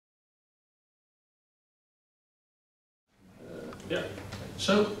Yeah.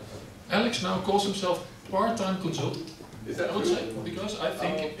 So Alex now calls himself part-time consultant. Is that I would say, because I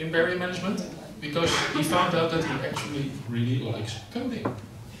think in barrier management, because he found out that he actually really likes coding.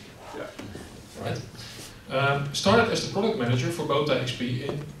 Yeah. Right. Started as the product manager for Bota XP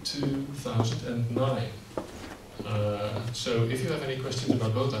in 2009. So if you have any questions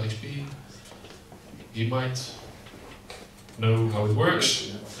about Bota XP, he might know how it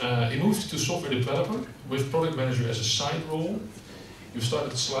works. He moved to software developer with product manager as a side role. You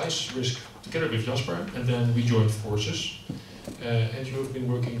started Slice Risk together with Jasper, and then we joined forces. And you have been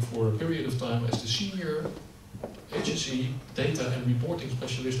working for a period of time as the senior agency data and reporting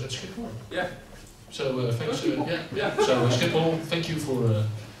specialist at Schiphol. Yeah. So thanks. So Schiphol, thank you for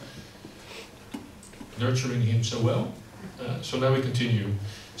nurturing him so well. So now we continue.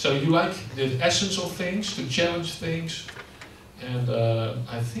 So you like the essence of things, to challenge things, and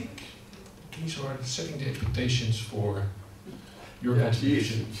I think these are setting the expectations for your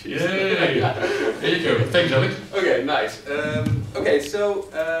contribution. Yay! There you go. Thanks, Alex. Okay, nice. Okay, so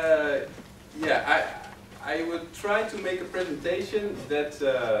I would try to make a presentation that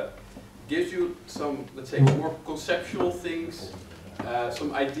gives you some, let's say, more conceptual things,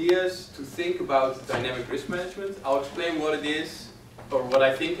 some ideas to think about dynamic risk management. I'll explain what it is, or what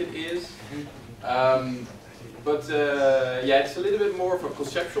I think it is. But it's a little bit more of a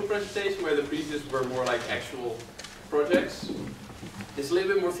conceptual presentation, where the previous were more like actual projects. It's a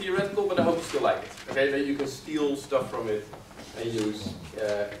little bit more theoretical, but I hope you still like it. Okay, that you can steal stuff from it and use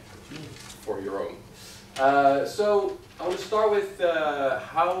for your own. So I want to start with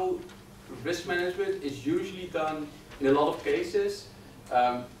how risk management is usually done in a lot of cases.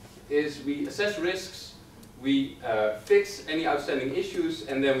 Is we assess risks, we fix any outstanding issues,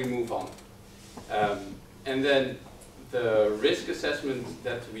 and then we move on. And then the risk assessment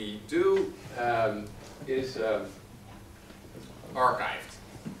that we do is archived.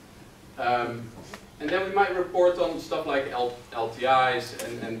 And then we might report on stuff like LTIs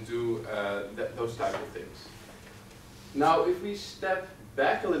and do those type of things. Now, if we step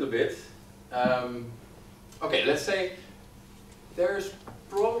back a little bit, okay, let's say there's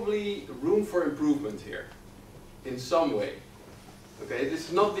probably room for improvement here in some way. Okay, this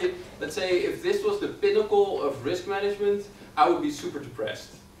is not the, let's say if this was the pinnacle of risk management, I would be super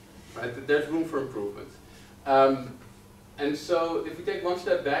depressed, right? That there's room for improvement. And so if we take one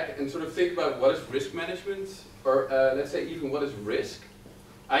step back and sort of think about what is risk management, or let's say even what is risk,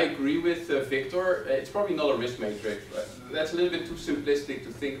 I agree with Victor, it's probably not a risk matrix. Right? That's a little bit too simplistic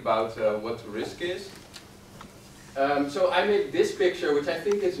to think about what risk is. So I made this picture, which I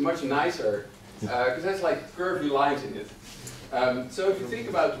think is much nicer, because it has like curvy lines in it. So if you think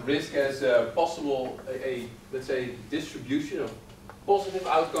about risk as possible, let's say, distribution of positive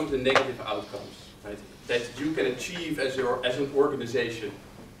outcomes and negative outcomes, right? That you can achieve as an organization.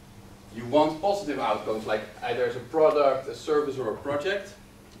 You want positive outcomes, like either as a product, a service, or a project.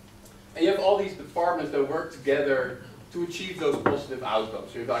 And you have all these departments that work together to achieve those positive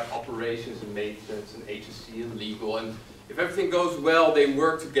outcomes. So you've got like operations and maintenance and HSC and legal. And if everything goes well, they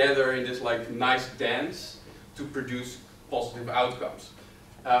work together in this like nice dance to produce positive outcomes.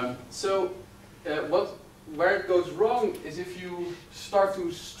 Where it goes wrong is if you start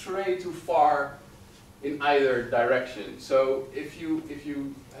to stray too far in either direction. So if you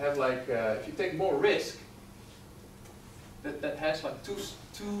have like if you take more risk, that has like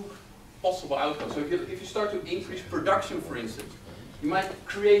two possible outcomes. So if you start to increase production, for instance, you might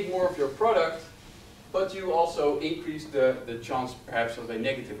create more of your product, but you also increase the chance perhaps of a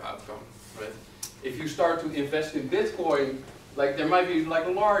negative outcome, right? If you start to invest in Bitcoin, like there might be like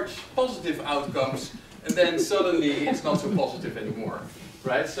large positive outcomes, and then suddenly it's not so positive anymore,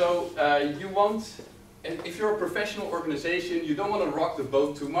 right? So you want, and if you're a professional organization, you don't want to rock the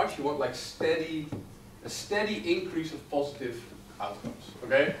boat too much. You want like a steady increase of positive outcomes,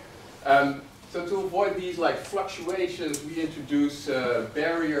 okay? So to avoid these like fluctuations, we introduce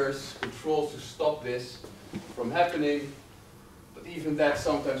barriers, controls to stop this from happening. But even that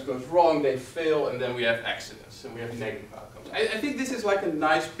sometimes goes wrong, they fail, and then we have accidents, and we have negative outcomes. I think this is like a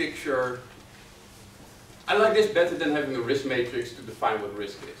nice picture. I like this better than having a risk matrix to define what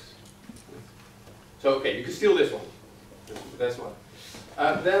risk is. So okay, you can steal this one. That's one.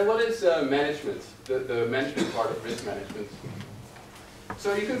 Then what is management? The management part of risk management.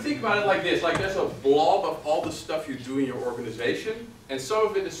 So you can think about it like this, like there's a blob of all the stuff you do in your organization, and some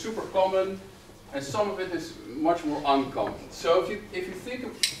of it is super common, and some of it is much more uncommon. So if you think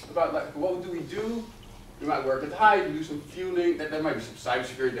about like what do we do, you might work at height, you do some fueling, there might be some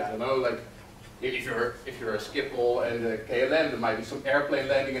cybersecurity, I don't know, like if you're a Schiphol and a KLM, there might be some airplane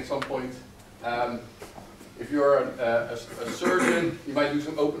landing at some point. If you're a surgeon, you might do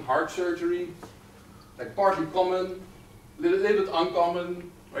some open heart surgery, like partly common, little bit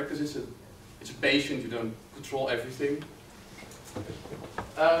uncommon, right? Because it's a patient, you don't control everything.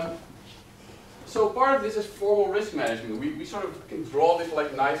 So part of this is formal risk management. We sort of can draw this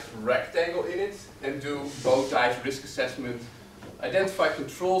like nice rectangle in it and do bow ties, risk assessment, identify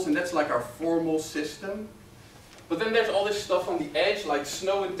controls, and that's like our formal system. But then there's all this stuff on the edge, like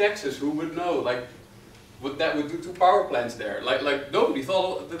snow in Texas. Who would know? Like what that would do to power plants there. Like nobody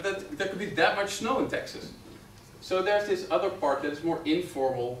thought that there could be that much snow in Texas. So there's this other part that's more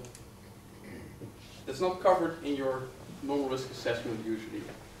informal, that's not covered in your normal risk assessment usually,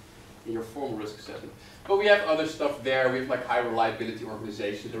 in your formal risk assessment. But we have other stuff there. We have like high reliability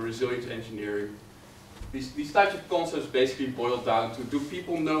organizations, the resilience engineering. These types of concepts basically boil down to, do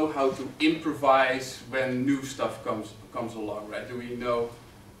people know how to improvise when new stuff comes along, right? Do we know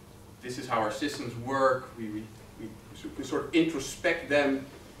this is how our systems work? We sort of introspect them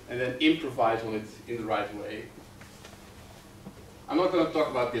and then improvise on it in the right way. I'm not going to talk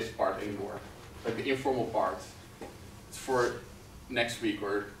about this part anymore, like the informal part. It's for next week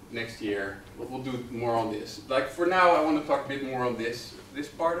or next year. We'll do more on this. Like for now, I want to talk a bit more on this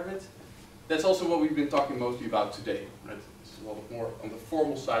part of it. That's also what we've been talking mostly about today. Right? This is a lot more on the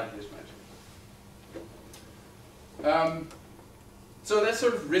formal side of risk management. So that's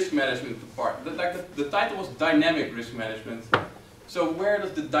sort of risk management part. Like the title was dynamic risk management. So where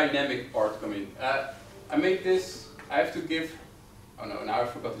does the dynamic part come in? I made this. I have to give. Oh no! Now I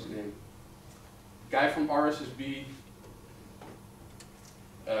forgot his name. Guy from RSSB.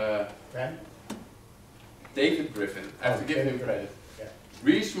 David Griffin. I have to give him credit. Yeah.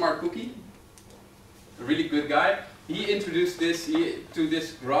 Really smart cookie. A really good guy. He introduced this to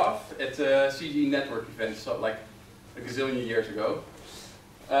this graph at a CG network event, so like a gazillion years ago.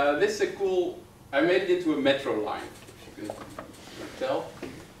 This is a cool. I made it into a metro line, if you can tell.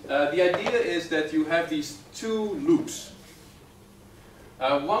 The idea is that you have these two loops.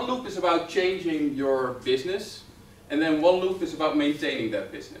 One loop is about changing your business, and then one loop is about maintaining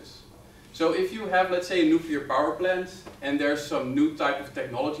that business. So if you have, let's say, a nuclear power plant, and there's some new type of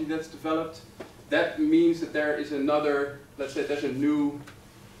technology that's developed, that means that there is another, let's say there's a new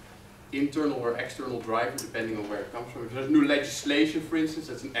internal or external driver, depending on where it comes from. If there's new legislation, for instance,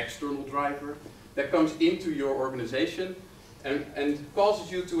 that's an external driver, that comes into your organization and causes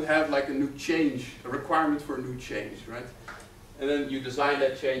you to have like a new change, a requirement for a new change, right? And then you design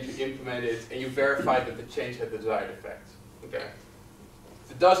that change, you implement it, and you verify that the change had the desired effect. Okay.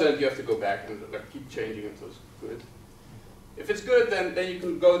 If it doesn't, you have to go back and keep changing until it's good. If it's good, then you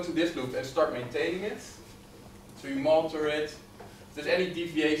can go into this loop and start maintaining it. So you monitor it. If there's any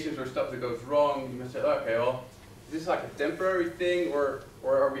deviations or stuff that goes wrong, you can say, okay, well, is this like a temporary thing, or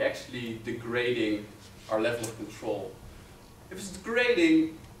are we actually degrading our level of control? If it's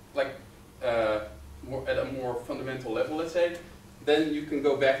degrading, like at a more fundamental level, let's say, then you can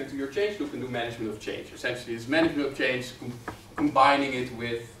go back into your change loop and do management of change. Essentially, it's management of change, combining it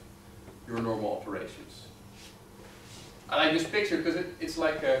with your normal operations. I like this picture because it's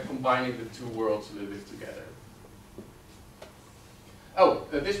like combining the two worlds a little bit together. Oh,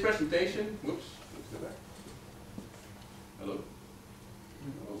 this presentation, whoops, let's go back. Hello.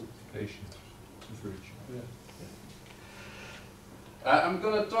 Patient. I'm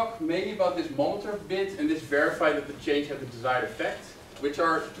going to talk mainly about this monitor bit and this verify that the change had the desired effect, which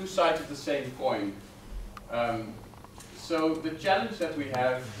are two sides of the same coin. So the challenge that we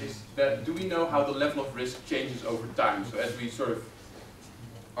have is that, do we know how the level of risk changes over time? So as we sort of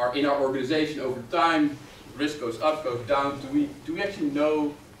are in our organization over time, risk goes up, goes down. Do we actually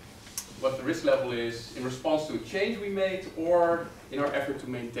know what the risk level is in response to a change we made, or in our effort to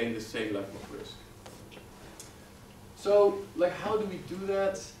maintain the same level of risk? So, like, how do we do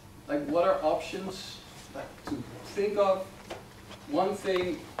that? Like, what are options to think of? One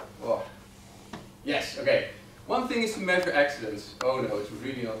thing, oh, yes, okay. One thing is to measure accidents. Oh no, it's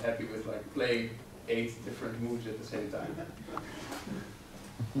really not happy with like playing 8 different moves at the same time.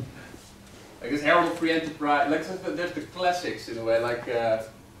 Like this Herald of Free Enterprise, like there's the classics in a way, like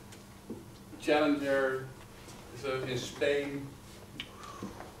Challenger, so in Spain.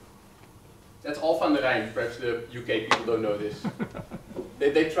 That's Al van der Rijn, perhaps the UK people don't know this.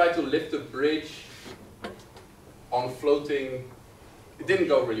 They tried to lift a bridge on floating, it didn't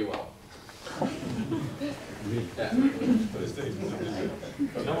go really well. Yeah.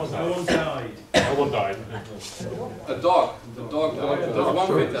 No one died. No one died. A dog. The dog. There's one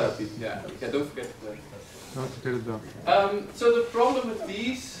fatality. Yeah. Don't forget that. So the problem with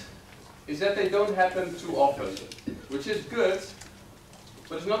these is that they don't happen too often, which is good,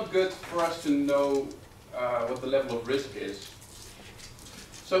 but it's not good for us to know what the level of risk is.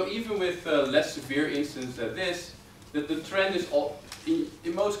 So even with less severe incidents than this, the trend is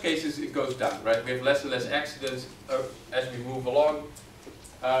in most cases it goes down, right? We have less and less accidents as we move along.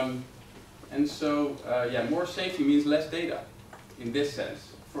 And so, yeah, more safety means less data in this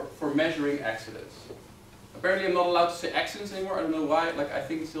sense for measuring accidents. Apparently I'm not allowed to say accidents anymore, I don't know why, like I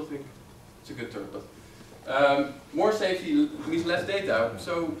still think it's a good term, but more safety means less data.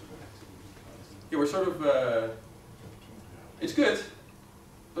 So, yeah, we're sort of, it's good,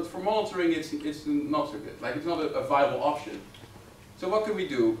 but for monitoring it's not so good, like it's not a viable option. So what could we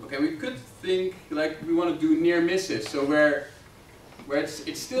do? Okay, we could think like we want to do near misses, so where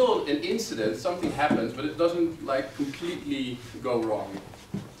it's still an incident, something happens, but it doesn't like completely go wrong.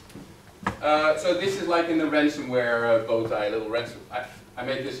 So this is like in the ransomware bow tie, little ransom. I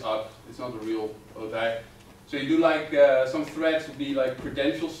made this up. It's not a real bow tie. So you do like some threats would be like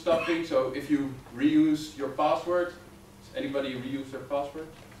credential stuffing. So if you reuse your password, does anybody reuse their password?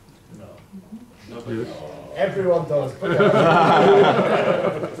 No. Nobody. Everyone does.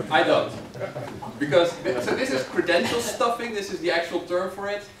 I don't. Because so this is credential stuffing. This is the actual term for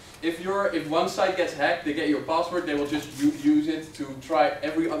it. If one site gets hacked, they get your password. They will just use it to try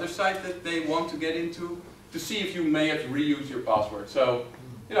every other site that they want to get into to see if you may have reused your password. So,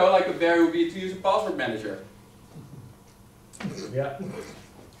 you know, like a barrier would be to use a password manager. Yeah.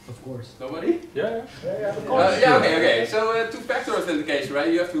 Of course. Nobody? Yeah. Yeah, of course. Yeah, okay. So two-factor authentication, right?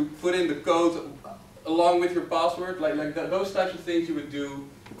 You have to put in the code along with your password, like those types of things you would do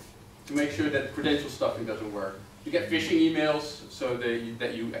to make sure that credential stuffing doesn't work. You get phishing emails, so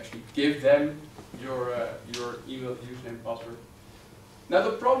that you actually give them your email username and password. Now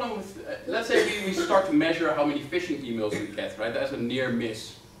the problem with, let's say we start to measure how many phishing emails we get, right? That's a near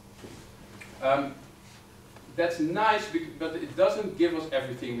miss. That's nice, but it doesn't give us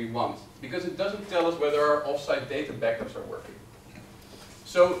everything we want, because it doesn't tell us whether our offsite data backups are working.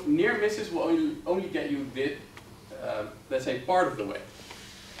 So near misses will only get you, let's say, part of the way.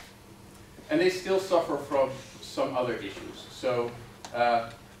 And they still suffer from some other issues. So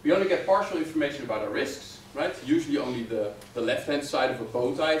we only get partial information about our risks, right? Usually only the left-hand side of a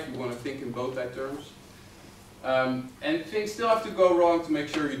bow tie, if you want to think in bow tie terms. And things still have to go wrong to make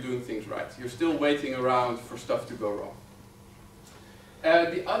sure you're doing things right. You're still waiting around for stuff to go wrong.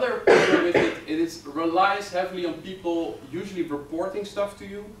 The other problem with it relies heavily on people usually reporting stuff to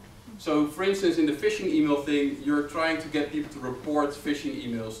you. So for instance, in the phishing email thing, you're trying to get people to report phishing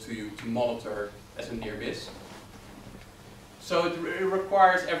emails to you to monitor as a near miss. So it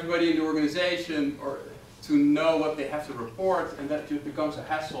requires everybody in the organization to know what they have to report, and that just becomes a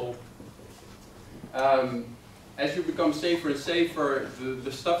hassle. As you become safer and safer,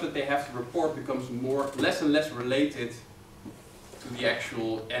 the stuff that they have to report becomes less and less related to the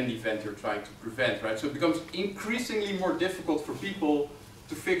actual end event you're trying to prevent, right? So it becomes increasingly more difficult for people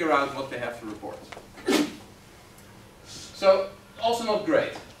to figure out what they have to report. So, also not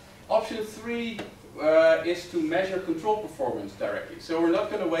great. Option 3 is to measure control performance directly. So we're not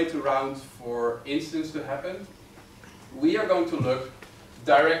going to wait around for incidents to happen. We are going to look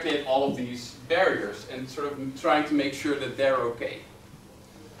directly at all of these barriers and sort of trying to make sure that they're okay.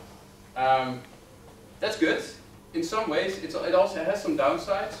 That's good. In some ways, it also has some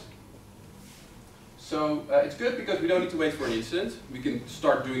downsides. So it's good because we don't need to wait for an incident. We can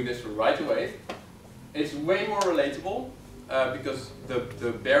start doing this right away. It's way more relatable because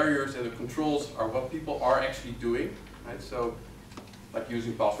the barriers and the controls are what people are actually doing, right? So, like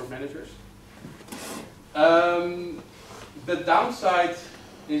using password managers. The downside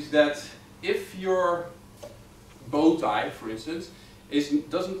is that if your bow tie, for instance,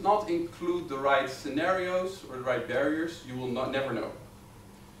 does not include the right scenarios or the right barriers, you will never know.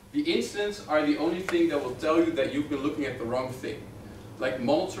 The incidents are the only thing that will tell you that you've been looking at the wrong thing. Like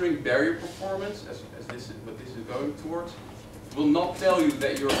monitoring barrier performance, as what this is going towards, will not tell you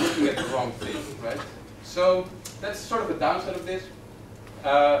that you're looking at the wrong thing, right? So that's sort of a downside of this.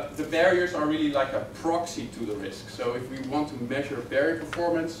 The barriers are really like a proxy to the risk. So if we want to measure barrier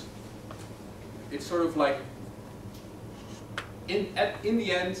performance, it's sort of like, in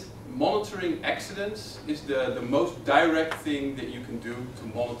the end, monitoring accidents is the most direct thing that you can do to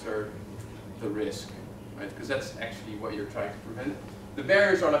monitor the risk, right? Because that's actually what you're trying to prevent. The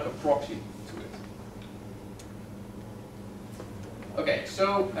barriers are like a proxy to it. Okay,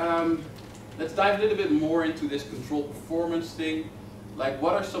 so let's dive a little bit more into this control performance thing. Like,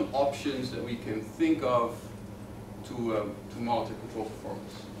 what are some options that we can think of to monitor control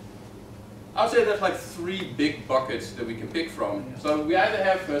performance? I would say there's like 3 big buckets that we can pick from. So we either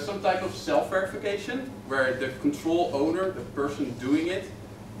have some type of self-verification, where the control owner, the person doing it,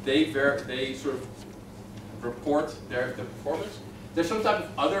 they sort of report their performance. There's some type of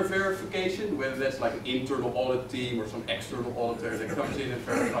other verification, whether that's like an internal audit team or some external auditor that comes in and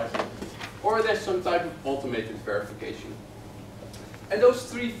verifies it. Or there's some type of automated verification. And those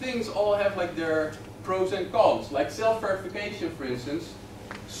three things all have like their pros and cons. Like self-verification, for instance,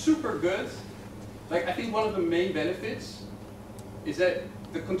 super good. Like I think one of the main benefits is that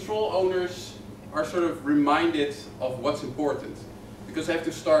the control owners are sort of reminded of what's important. Because they have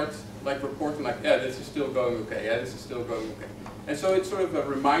to start like reporting like, yeah, this is still going okay, yeah, this is still going okay. And so it's sort of a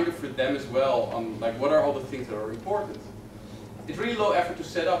reminder for them as well on like what are all the things that are important. It's really low effort to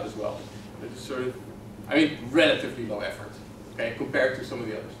set up as well. It's sort of, I mean, relatively low effort, okay, compared to some of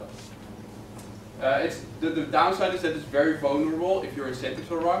the other stuff. The downside is that it's very vulnerable if your incentives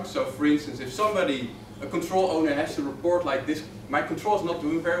are wrong. So for instance, if somebody, a control owner has to report like this, my control is not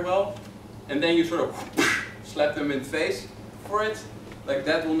doing very well, and then you sort of slap them in the face for it, like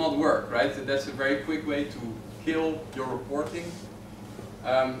that will not work, right? That's a very quick way to kill your reporting.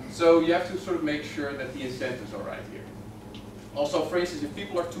 So you have to sort of make sure that the incentives are right here. Also, for instance, if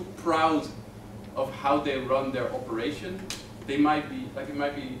people are too proud of how they run their operation, they might be, like it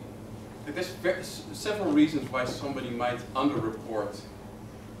might be, like there's several reasons why somebody might underreport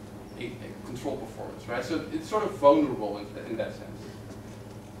a control performance, right? So it's sort of vulnerable in that sense.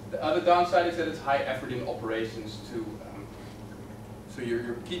 The other downside is that it's high effort in operations too. So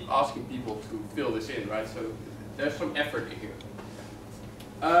you keep asking people to fill this in, right? So there's some effort in here.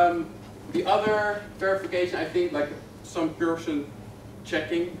 The other verification, I think, like some person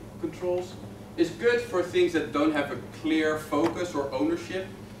checking controls, is good for things that don't have a clear focus or ownership.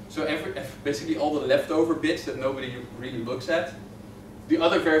 So basically all the leftover bits that nobody really looks at. The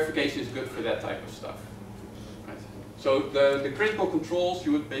other verification is good for that type of stuff. Right? So the critical controls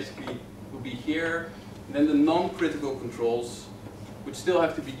you would basically be here, and then the non-critical controls would still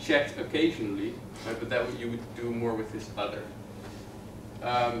have to be checked occasionally, right? But that you would do more with this other.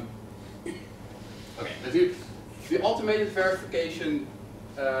 Okay, the automated verification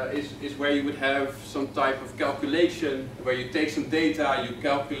is where you would have some type of calculation where you take some data, you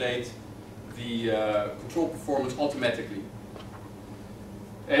calculate the control performance automatically.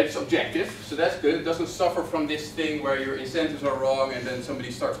 It's objective, so that's good. It doesn't suffer from this thing where your incentives are wrong and then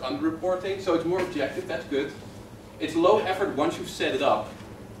somebody starts underreporting. So it's more objective, that's good. It's low effort once you've set it up.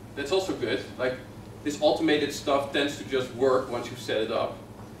 That's also good. Like this automated stuff tends to just work once you've set it up.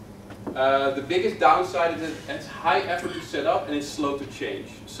 The biggest downside is that it's high effort to set up and it's slow to change.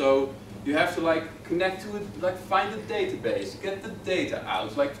 So you have to like connect to it, like find the database, get the data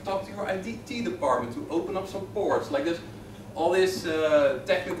out, like talk to your IT department to open up some ports. Like there's all this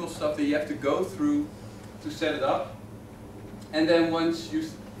technical stuff that you have to go through to set it up. And then once you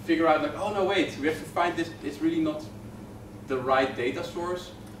figure out like, oh no wait, we have to find this, it's really not the right data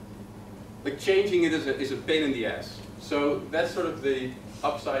source. Like changing it is a pain in the ass. So that's sort of the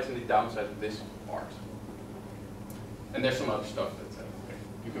upsides and the downsides of this part. And there's some other stuff that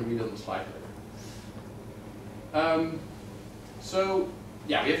you can read on the slide later. So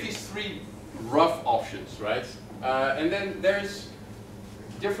yeah, we have these three rough options, right? And then there's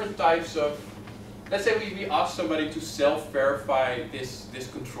different types of, let's say we ask somebody to self-verify this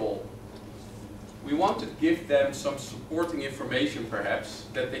control. We want to give them some supporting information perhaps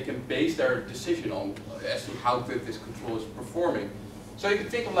that they can base their decision on as to how good this control is performing. So you can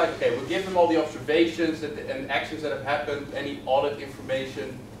think of like, okay, we'll give them all the observations and actions that have happened, any audit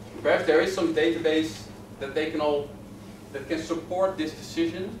information. Perhaps there is some database that they can that can support this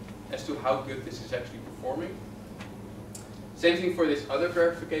decision as to how good this is actually performing. Same thing for this other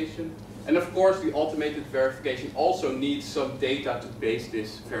verification. And of course, the automated verification also needs some data to base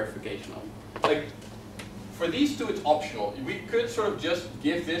this verification on. Like, for these two, it's optional. We could sort of just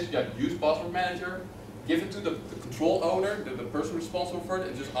give this, like, use password manager, give it to the control owner, the person responsible for it,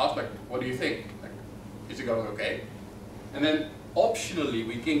 and just ask, like, what do you think? Like, is it going okay? And then optionally,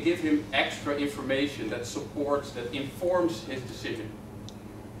 we can give him extra information that supports, that informs his decision.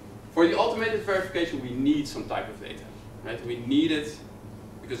 For the automated verification, we need some type of data, right? We need it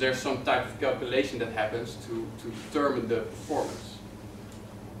because there's some type of calculation that happens to determine the performance.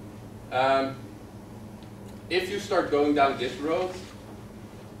 If you start going down this road,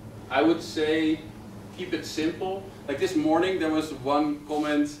 I would say keep it simple. Like this morning there was one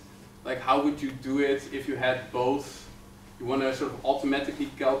comment, like how would you do it if you had both? You want to sort of automatically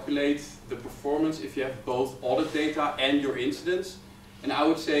calculate the performance if you have both audit data and your incidents. And I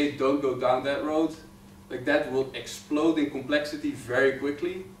would say don't go down that road. Like that will explode in complexity very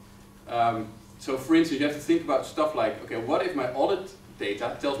quickly. So for instance, you have to think about stuff like, okay, what if my audit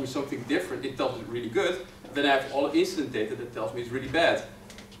data tells me something different, it tells me really good, then I have all incident data that tells me it's really bad.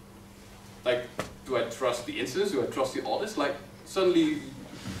 Like, do I trust the incidents? Do I trust the audits? Like suddenly,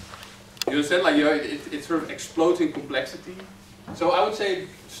 you understand? Like it sort of explodes in complexity. So I would say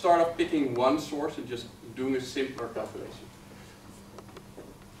start off picking one source and just doing a simpler calculation.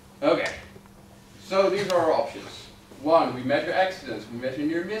 Okay. So these are our options. One, we measure accidents, we measure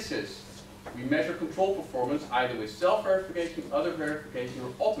near misses. We measure control performance either with self-verification, other verification,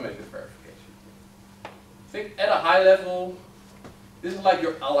 or automated verification. I think at a high level, this is like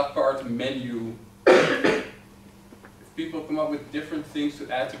your a la carte menu. If people come up with different things to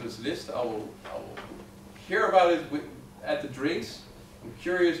add to this list, I will hear about it at the drinks. I'm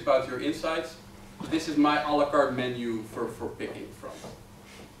curious about your insights. This is my a la carte menu for picking from.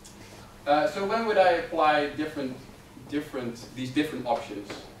 So when would I apply these different options?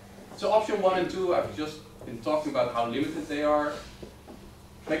 So option 1 and 2, I've just been talking about how limited they are.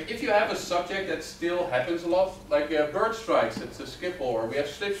 Like if you have a subject that still happens a lot, like bird strikes at the Schiphol, or we have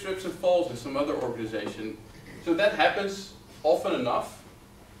slip, strips and falls in some other organization. So that happens often enough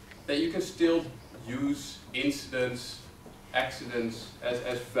that you can still use incidents, accidents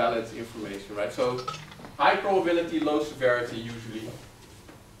as valid information, right? So high probability, low severity usually.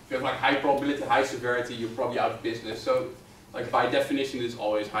 If you have like high probability, high severity, you're probably out of business. So like by definition, it's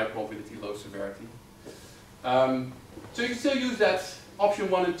always high probability, low severity. So you can still use that option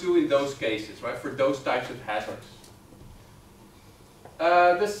 1 and 2 in those cases, right? For those types of hazards.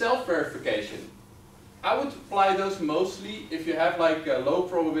 The self-verification. I would apply those mostly if you have like low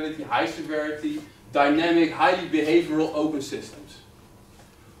probability, high severity, dynamic, highly behavioral open systems.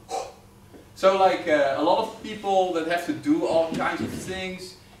 So like a lot of people that have to do all kinds of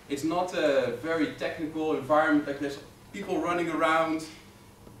things. It's not a very technical environment, like there's people running around.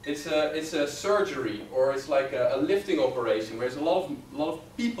 It's a surgery, or it's like a lifting operation where there's a lot of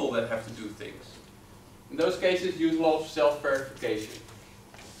people that have to do things. In those cases, use a lot of self-verification,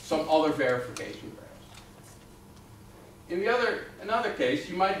 some other verification perhaps. In another case,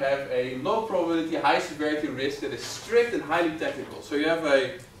 you might have a low probability, high severity risk that is strict and highly technical. So you have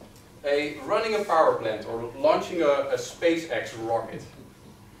running a power plant or launching a SpaceX rocket.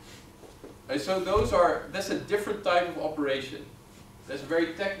 And so that's a different type of operation. That's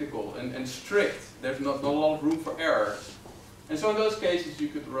very technical and strict. There's not a lot of room for error. And so in those cases you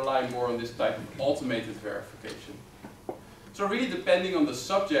could rely more on this type of automated verification. So really depending on the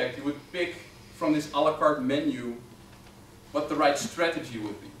subject, you would pick from this a la carte menu what the right strategy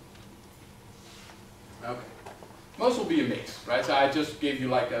would be. Okay. Most will be a mix, right? So I just gave you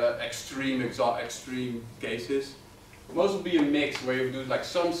like extreme cases. Most will be a mix where you would do like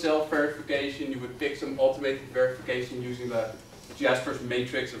some self-verification, you would pick some automated verification using the Jasper's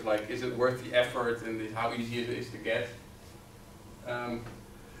matrix of like, is it worth the effort and how easy it is to get.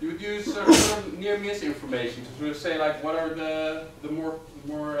 You would use sort of near-miss information to sort of say like, what are the more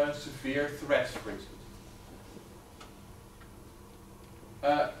severe threats, for instance.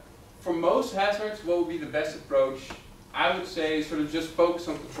 For most hazards, what would be the best approach? I would say sort of just focus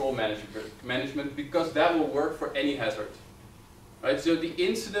on control management because that will work for any hazard. Right? So the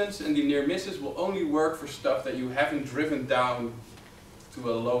incidents and the near misses will only work for stuff that you haven't driven down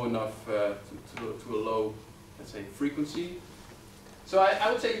to a low enough, to a low, let's say, frequency. So I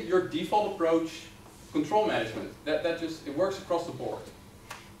would say your default approach, control management, it works across the board.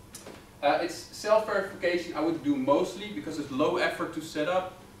 It's self-verification I would do mostly because it's low effort to set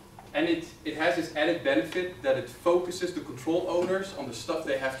up. And it has this added benefit that it focuses the control owners on the stuff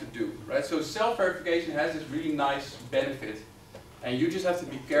they have to do, right? So self-verification has this really nice benefit, and you just have to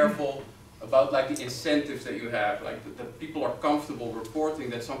be careful about like the incentives that you have, like that people are comfortable reporting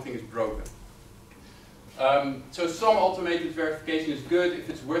that something is broken. So some automated verification is good if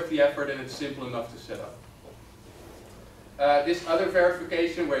it's worth the effort and it's simple enough to set up. This other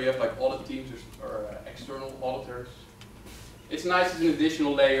verification where you have like audit teams or external auditors. It's nice as an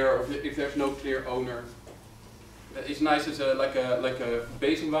additional layer, or if there's no clear owner. It's nice as like a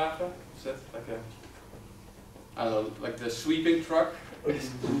bezemwagen. Is that like I don't know, like the sweeping truck,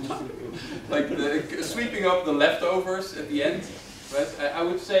 like sweeping up the leftovers at the end. Right? I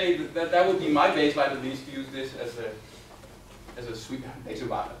would say that would be my baseline at least to use this as a sweep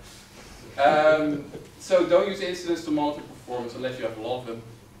bezemwagen. So don't use incidents to monitor performance unless you have a lot of them.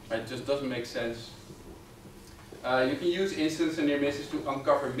 Right? It just doesn't make sense. You can use incidents and near misses to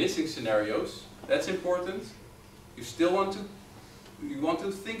uncover missing scenarios. That's important. You still want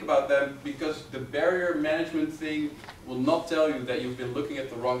to think about them because the barrier management thing will not tell you that you've been looking at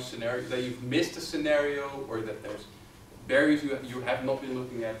the wrong scenario, that you've missed a scenario, or that there's barriers you have not been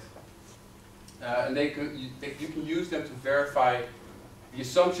looking at. And you can use them to verify the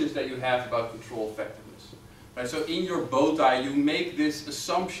assumptions that you have about control effectiveness. Right? So in your bow tie, you make this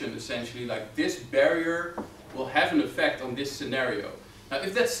assumption essentially, like this barrier will have an effect on this scenario. Now,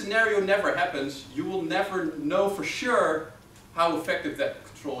 if that scenario never happens, you will never know for sure how effective that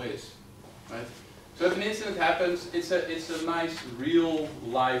control is. Right? So if an incident happens, it's a nice real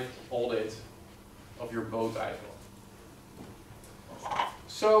life audit of your bow tie.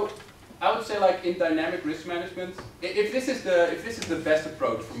 So I would say, like in dynamic risk management, if this is the best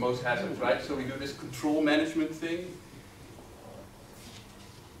approach for most hazards, right? So we do this control management thing.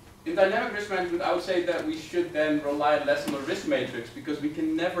 In dynamic risk management, I would say that we should then rely less on the risk matrix, because we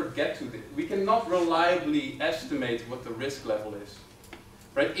can never get to this. We cannot reliably estimate what the risk level is.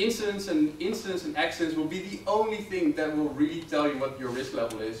 Right? Incidents and accidents will be the only thing that will really tell you what your risk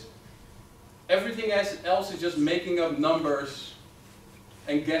level is. Everything else is just making up numbers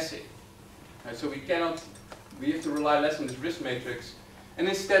and guessing. Right? So we have to rely less on this risk matrix and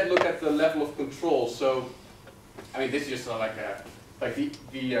instead look at the level of control. So, I mean, this is just like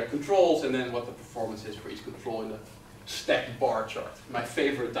the controls and then what the performance is for each control in a stacked bar chart. My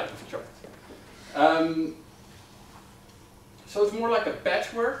favorite type of chart. So it's more like a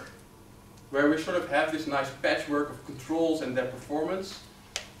patchwork, where we sort of have this nice patchwork of controls and their performance,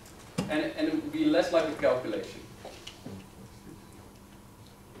 and it would be less like a calculation.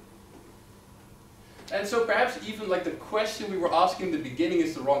 And so perhaps even like the question we were asking in the beginning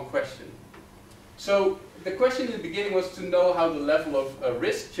is the wrong question. So the question in the beginning was to know how the level of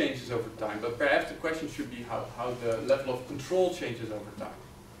risk changes over time, but perhaps the question should be how the level of control changes over time.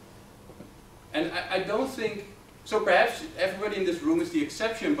 And I don't think, so perhaps everybody in this room is the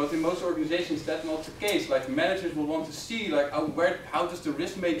exception, but in most organizations that's not the case. Like managers will want to see like how does the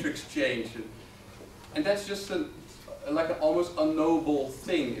risk matrix change, and that's just like an almost unknowable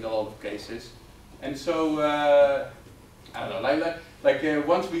thing in a lot of cases. And so I don't know,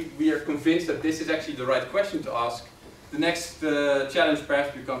 once we are convinced that this is actually the right question to ask, the next challenge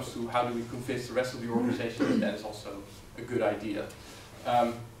perhaps becomes to how do we convince the rest of the organization that that is also a good idea.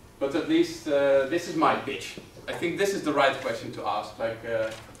 But at least this is my pitch. I think this is the right question to ask.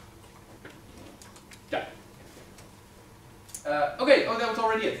 Yeah. Okay. Oh, that was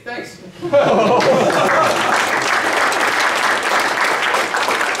already it. Thanks.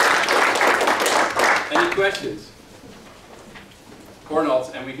 Any questions? Or not,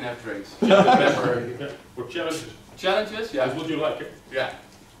 and we can have drinks. For challenges. Challenges? Yeah. As would you like it? Yeah.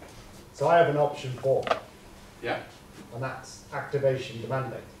 So I have an option 4. Yeah. And that's activation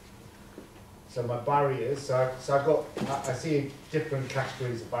demanding. So my barriers, so I've got, I see different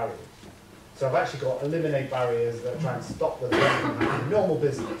categories of barriers. So I've actually got eliminate barriers that try and stop the threat from happening. Normal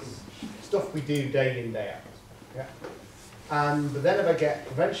business, stuff we do day in, day out. Yeah. But then if I get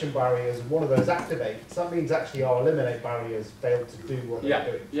prevention barriers and one of those activates, that means actually our eliminate barriers fail to do what they're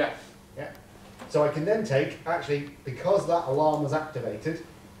doing. Yeah. Yeah. So I can then take, actually, because that alarm was activated,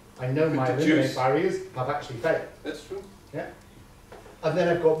 I know my eliminate barriers have actually failed. That's true. Yeah. And then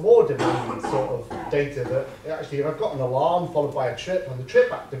I've got more demanding sort of data that actually if I've got an alarm followed by a trip and the trip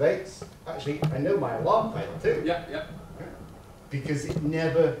activates, actually I know my alarm failed too. Yeah, yeah. Because it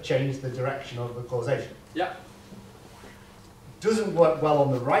never changed the direction of the causation. Yeah. Doesn't work well on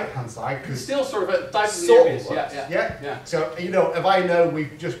the right hand side because still sort of a type of near-miss. Yeah. So you know, if I know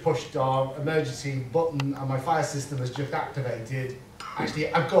we've just pushed our emergency button and my fire system has just activated, actually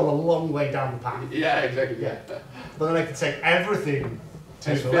I've gone a long way down the path. Yeah, exactly. Yeah. But then I can say everything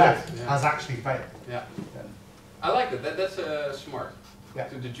to the left has actually failed. Yeah. I like that. That's smart. Yeah.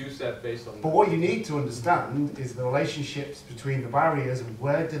 To deduce that based on. But what you need to understand is the relationships between the barriers and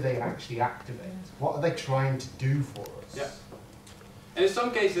where do they actually activate? What are they trying to do for us? Yeah. And in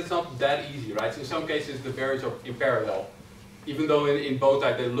some cases it's not that easy, right? So in some cases the barriers are in parallel. Even though in bow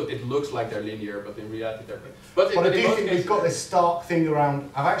tie it looks like they're linear, but in reality they're. But I do think we've got this stark thing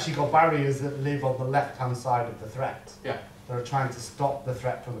around. I've actually got barriers that live on the left-hand side of the threat. Yeah. That are trying to stop the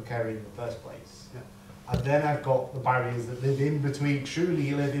threat from occurring in the first place. Yeah. And then I've got the barriers that live in between,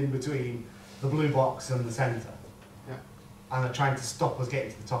 truly live in between the blue box and the centre. Yeah. And are trying to stop us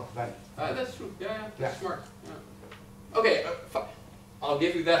getting to the top event. That's true. Yeah, that's smart. Yeah. Okay, I'll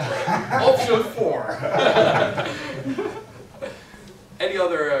give you that one. Option 4. Any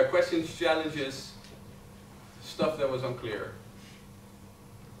other questions, challenges, stuff that was unclear?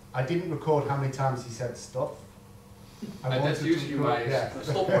 I didn't record how many times he said stuff. That's usually my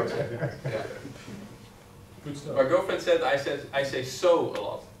stopwatch. Yeah. Good stuff. My girlfriend said I say so a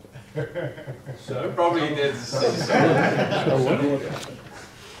lot. So? Probably did say so.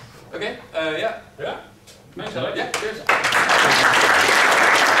 Okay, yeah. Yeah. Thanks, Alex. Yeah, cheers.